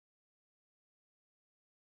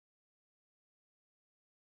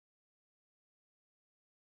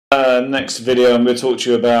Next video, I'm going to talk to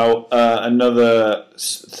you about another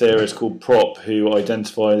theorist called Propp, who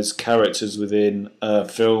identifies characters within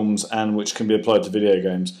films and which can be applied to video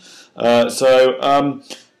games.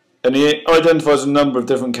 And he identifies a number of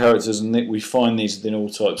different characters, and we find these within all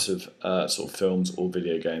types of sort of films or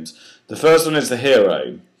video games. The first one is the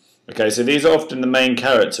hero. Okay, so these are often the main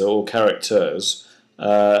character or characters,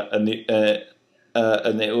 and it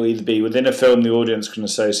will either be within a film the audience can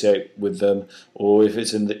associate with them, or if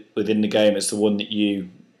it's within the game, it's the one that you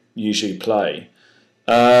usually play.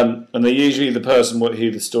 And they're usually the person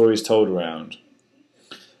who the story is told around.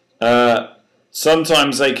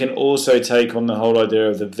 Sometimes they can also take on the whole idea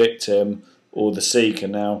of the victim or the seeker.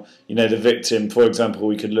 Now, the victim, for example,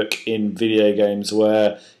 we could look in video games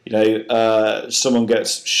where, someone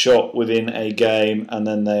gets shot within a game and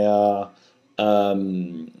then they are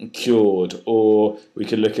cured, or we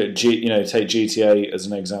could look at take GTA as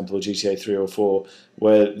an example, GTA 3 or 4,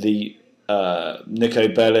 where the Nico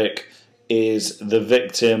Bellic is the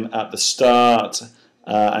victim at the start,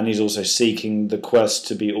 and he's also seeking the quest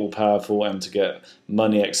to be all powerful and to get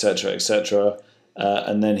money, etc., etc.,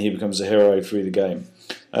 and then he becomes a hero through the game.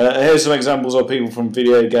 Here's some examples of people from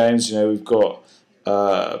video games. We've got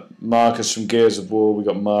Marcus from Gears of War, we've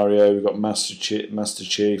got Mario, we've got Master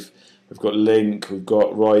Chief. We've got Link, we've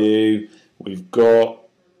got Ryu, we've got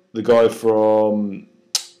the guy from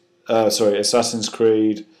Assassin's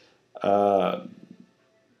Creed, Devil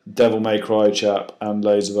May Cry chap, and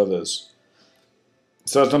loads of others.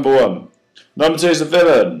 So that's number one. Number two is the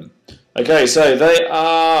villain. Okay, so they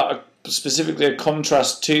are specifically a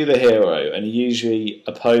contrast to the hero, and you usually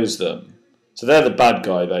oppose them. So they're the bad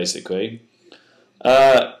guy, basically.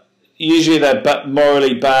 Usually they're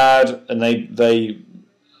morally bad, and they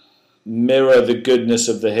mirror the goodness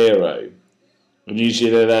of the hero, and usually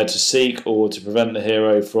they're there to seek or to prevent the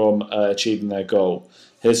hero from achieving their goal.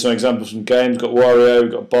 Here's some examples from games. We've got Wario,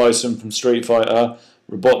 we've got Bison from Street Fighter,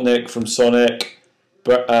 Robotnik from Sonic,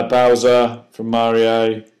 Bowser from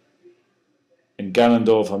Mario, and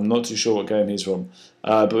Ganondorf, I'm not too sure what game he's from,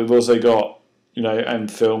 but we've also got, and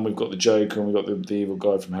film, we've got the Joker, and we've got the evil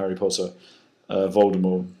guy from Harry Potter,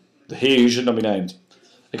 Voldemort, he who should not be named.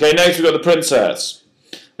 Okay, next we've got the princess.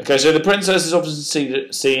 Okay, so the princess is often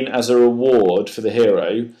seen as a reward for the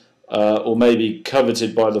hero, or maybe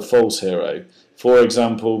coveted by the false hero. For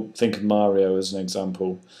example, think of Mario as an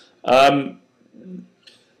example.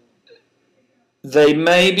 They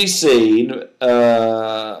may be seen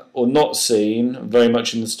or not seen very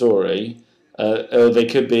much in the story. Or they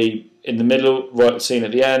could be in the middle, right scene at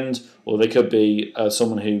the end, or they could be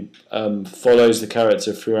someone who follows the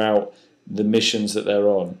character throughout the missions that they're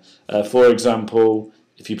on. For example,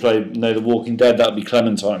 if you know The Walking Dead, that would be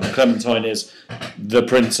Clementine. Clementine is the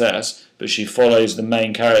princess, but she follows the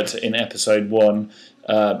main character in episode 1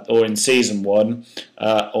 or in season 1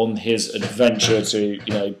 on his adventure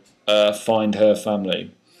to find her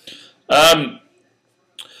family. The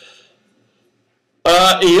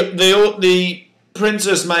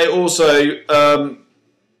princess may also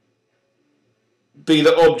be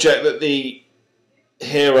the object that the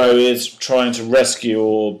hero is trying to rescue,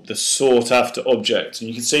 or the sought after object. And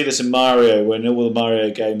you can see this in Mario, when in all the Mario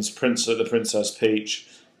games, the Princess Peach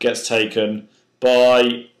gets taken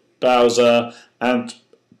by Bowser, and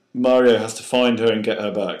Mario has to find her and get her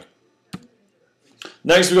back.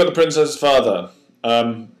 Next we've got the princess's father,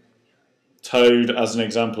 Toad as an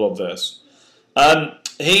example of this.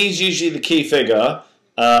 He's usually the key figure,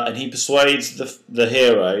 and he persuades the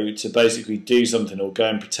hero to basically do something, or go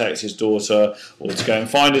and protect his daughter, or to go and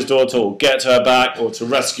find his daughter, or get her back, or to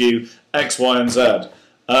rescue X, Y, and Z.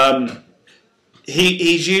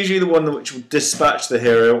 He's usually the one which will dispatch the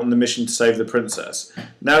hero on the mission to save the princess.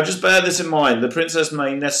 Now, just bear this in mind: the princess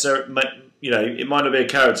may it might not be a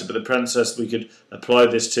character, but the princess, we could apply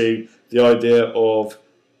this to the idea of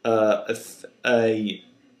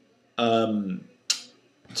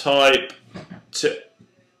type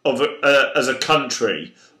as a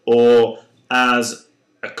country, or as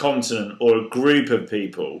a continent, or a group of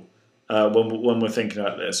people, when we're thinking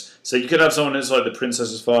about this. So you could have someone who's like the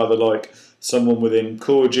princess's father, like someone within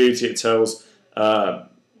Call of Duty. It tells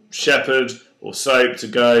Shepard or Soap to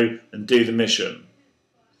go and do the mission.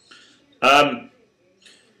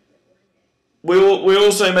 We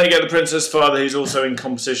also may get the princess's father who's also in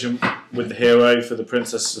competition with the hero for the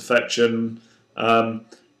princess's affection.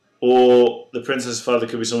 Or the princess's father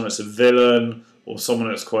could be someone that's a villain, or someone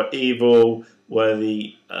that's quite evil, where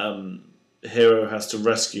the hero has to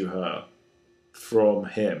rescue her from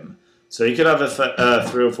him. So you could have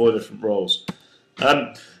 3 or 4 different roles.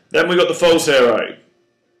 Then we've got the false hero.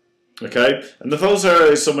 Okay, and the false hero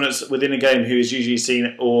is someone that's within a game who is usually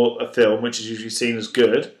seen, or a film, which is usually seen as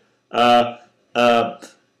good, and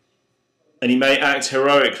he may act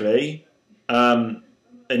heroically, and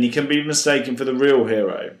he can be mistaken for the real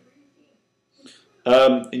hero.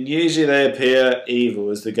 And usually they appear evil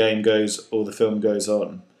as the game goes or the film goes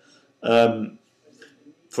on.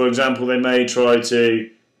 For example, they may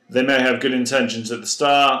have good intentions at the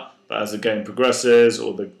start, but as the game progresses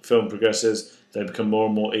or the film progresses, they become more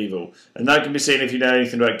and more evil. And that can be seen if you know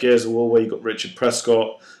anything about Gears of War, where you've got Richard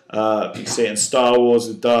Prescott. You can see it in Star Wars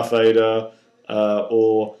with Darth Vader,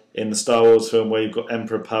 or in the Star Wars film where you've got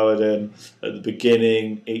Emperor Paladin at the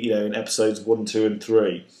beginning, in episodes 1, 2 and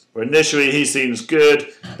 3. Where initially he's seen as good,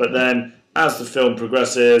 but then as the film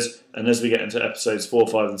progresses, and as we get into episodes 4,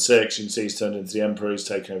 5 and 6, you can see he's turned into the Emperor, he's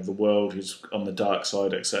taken over the world, he's on the dark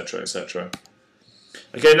side, etc, etc.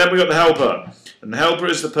 Okay, then we've got the Helper. And the Helper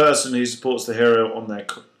is the person who supports the hero on their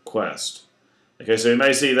quest. Okay, so you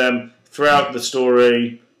may see them throughout the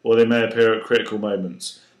story, or they may appear at critical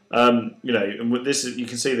moments. And with this, you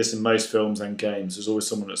can see this in most films and games. There's always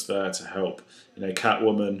someone that's there to help.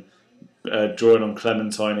 Catwoman, drawing on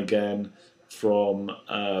Clementine again from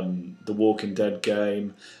the Walking Dead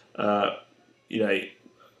game. The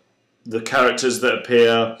characters that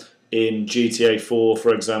appear in GTA 4,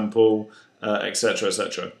 for example, etc,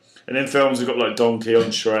 etc. And in films, we've got like Donkey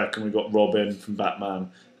on Shrek, and we've got Robin from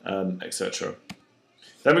Batman, etc.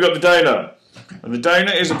 Then we've got the donor. And the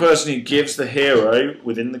donor is a person who gives the hero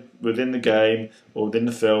within the game or within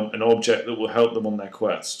the film an object that will help them on their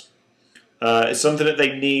quest. It's something that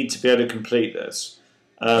they need to be able to complete this.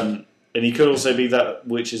 And he could also be that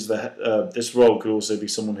which is this role could also be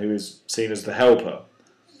someone who is seen as the helper.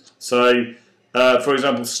 So, for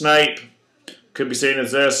example, Snape could be seen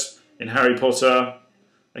as this in Harry Potter.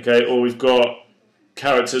 Okay, or we've got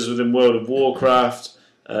characters within World of Warcraft,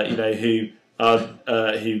 who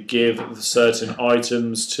give certain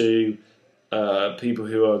items to people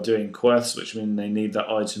who are doing quests, which mean they need that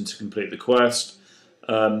item to complete the quest.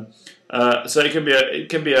 So it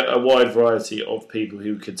can be a wide variety of people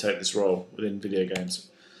who could take this role within video games.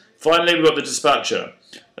 Finally, we've got the dispatcher,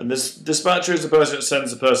 and this dispatcher is the person that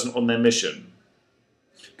sends the person on their mission.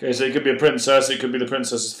 Okay, so it could be a princess, it could be the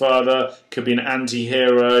princess's father, it could be an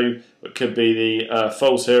anti-hero, it could be the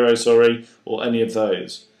false hero, or any of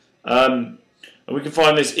those. And we can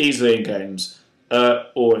find this easily in games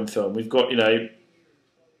or in film. We've got,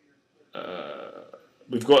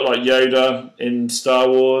 we've got like Yoda in Star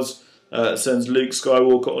Wars, sends Luke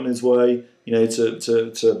Skywalker on his way,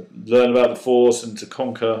 to learn about the Force and to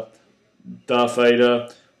conquer Darth Vader.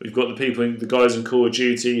 We've got the guys in Call of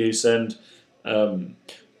Duty who send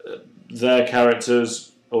their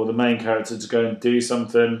characters or the main character to go and do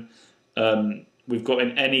something. We've got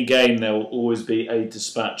in any game there will always be a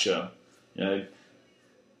dispatcher,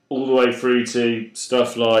 all the way through to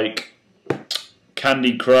stuff like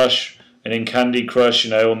Candy Crush. And in Candy Crush,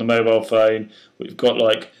 on the mobile phone, we've got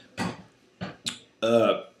like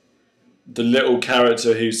the little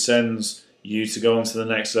character who sends you to go on to the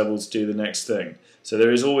next level to do the next thing. So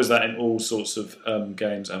there is always that in all sorts of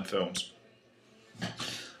games and films.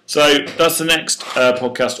 So that's the next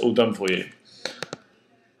podcast all done for you.